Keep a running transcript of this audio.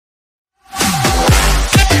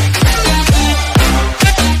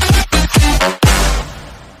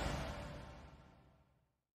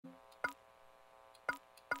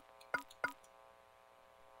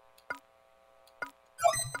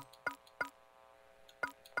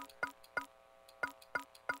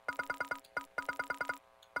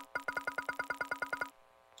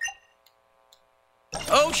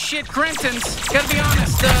Oh shit, Grenton's. Gotta be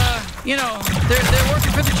honest, you know, they're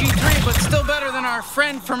working for the G3, but still better than our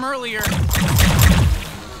friend from earlier.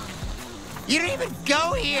 You didn't even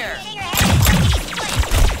go here!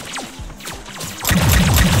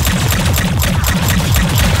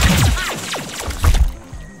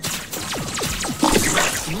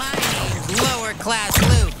 My name's Lower Class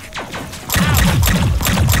Luke.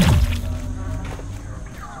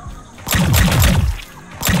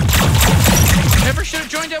 Never should have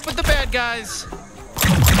joined up with the bad guys.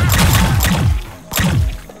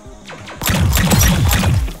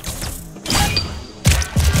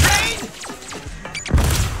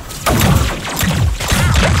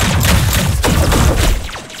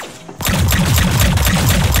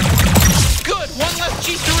 Good, one less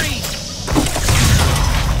G3.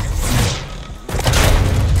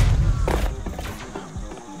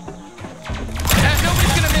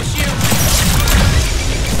 Nobody's gonna miss you.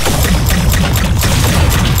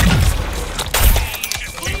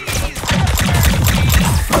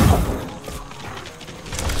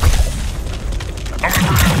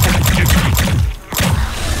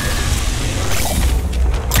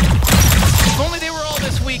 If only they were all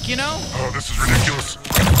this week, you know? Oh, this is ridiculous.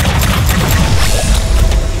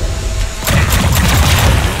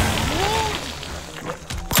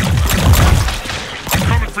 I'm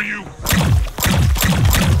coming for you.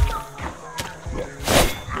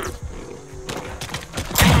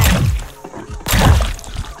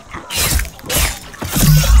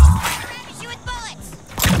 Finish you with bullets.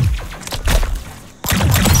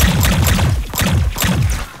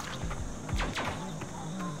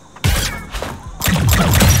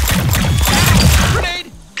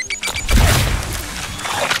 Grenade!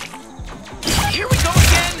 Here we go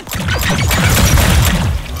again!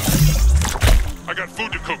 I got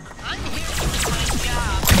food to cook. I'm here to do my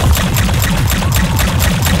job.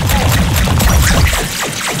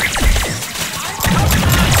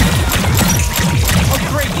 Oh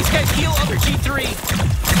great, these guys heal other G3.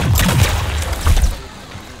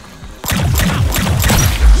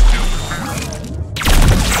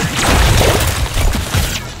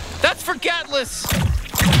 That's for Gatless!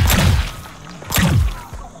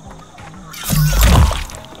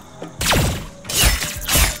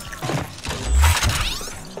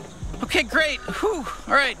 Okay, great. Whew.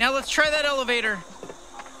 All right, now let's try that elevator.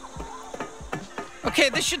 Okay,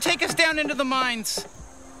 this should take us down into the mines.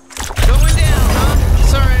 Going down, huh?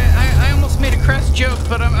 Sorry, I almost made a crass joke,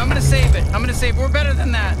 but I'm gonna save it. I'm gonna save it. We're better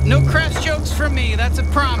than that. No crass jokes from me, that's a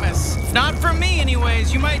promise. Not from me,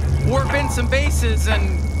 anyways. You might warp in some bases,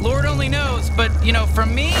 and Lord only knows, but, you know,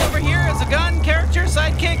 from me over here as a gun character,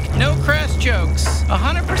 sidekick, no crass jokes.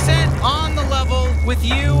 100% on the level with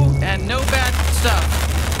you, and no bad stuff.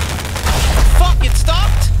 Fuck, it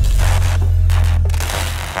stopped?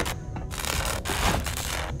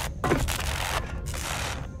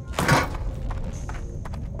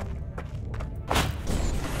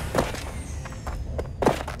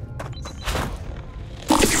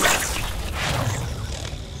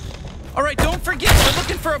 All right, don't forget, we're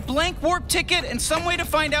looking for a blank warp ticket and some way to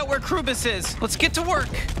find out where Krubis is. Let's get to work.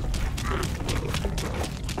 I'm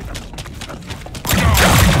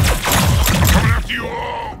coming after you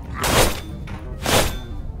all.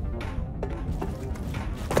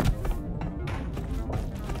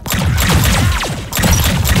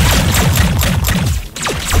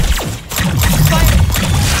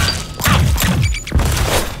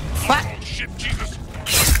 What? Oh, shit, Jesus.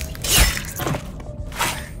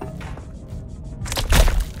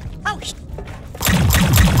 Oh, sh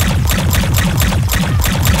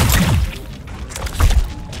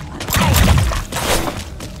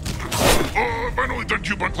Oh, I've finally done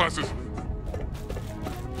coupon classes.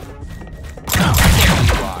 Oh, there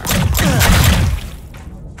you are.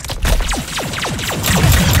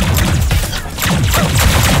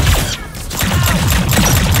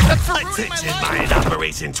 That's for ruining my Attention, life. Mine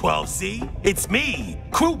Operation 12C. It's me,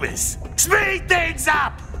 Krubis. Speed things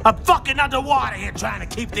up! I'm fucking underwater here trying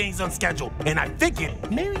to keep things on schedule. And I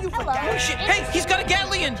figured maybe you forgot. Oh shit, hey, he's got a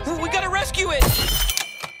Gatlian. We gotta rescue it.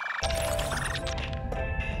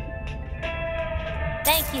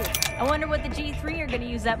 Thank you. I wonder what the G3 are gonna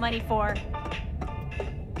use that money for.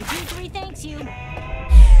 the G3 thanks you.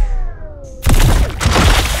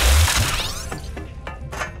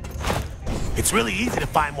 It's really easy to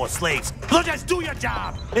find more slaves. So just do your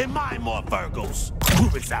job and mine more Virgos.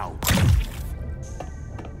 Krubis out.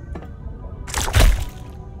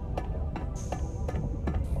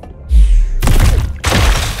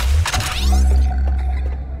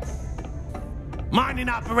 Mining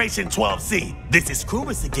Operation 12C. This is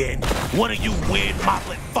Krubis again. One of you weird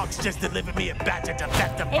moplet fucks just delivered me a batch of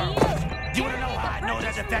defective Hey, Virgos. You wanna know how I know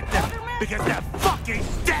they're defective? Because they're fucking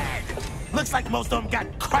dead! Looks like most of them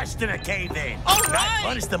got crushed in a cave-in. All Not right.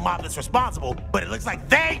 punish the mob that's responsible, but it looks like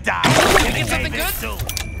they died in get the something cave-in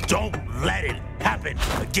good? too. Don't let it happen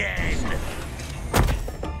again.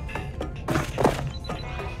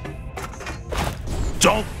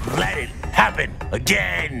 Don't let it happen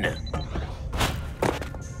again.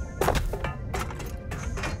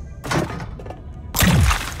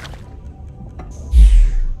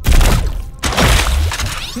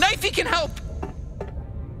 Knifey can help.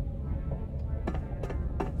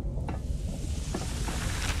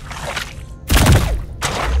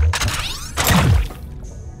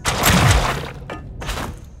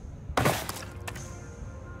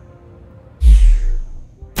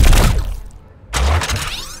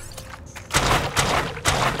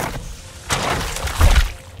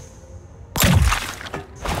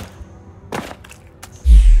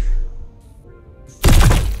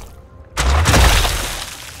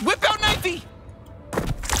 Whip out Knifey!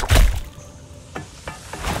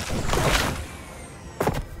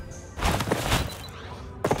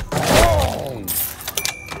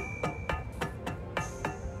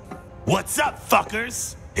 What's up,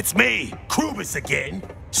 fuckers? It's me, Krubis again.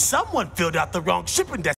 Someone filled out the wrong shipping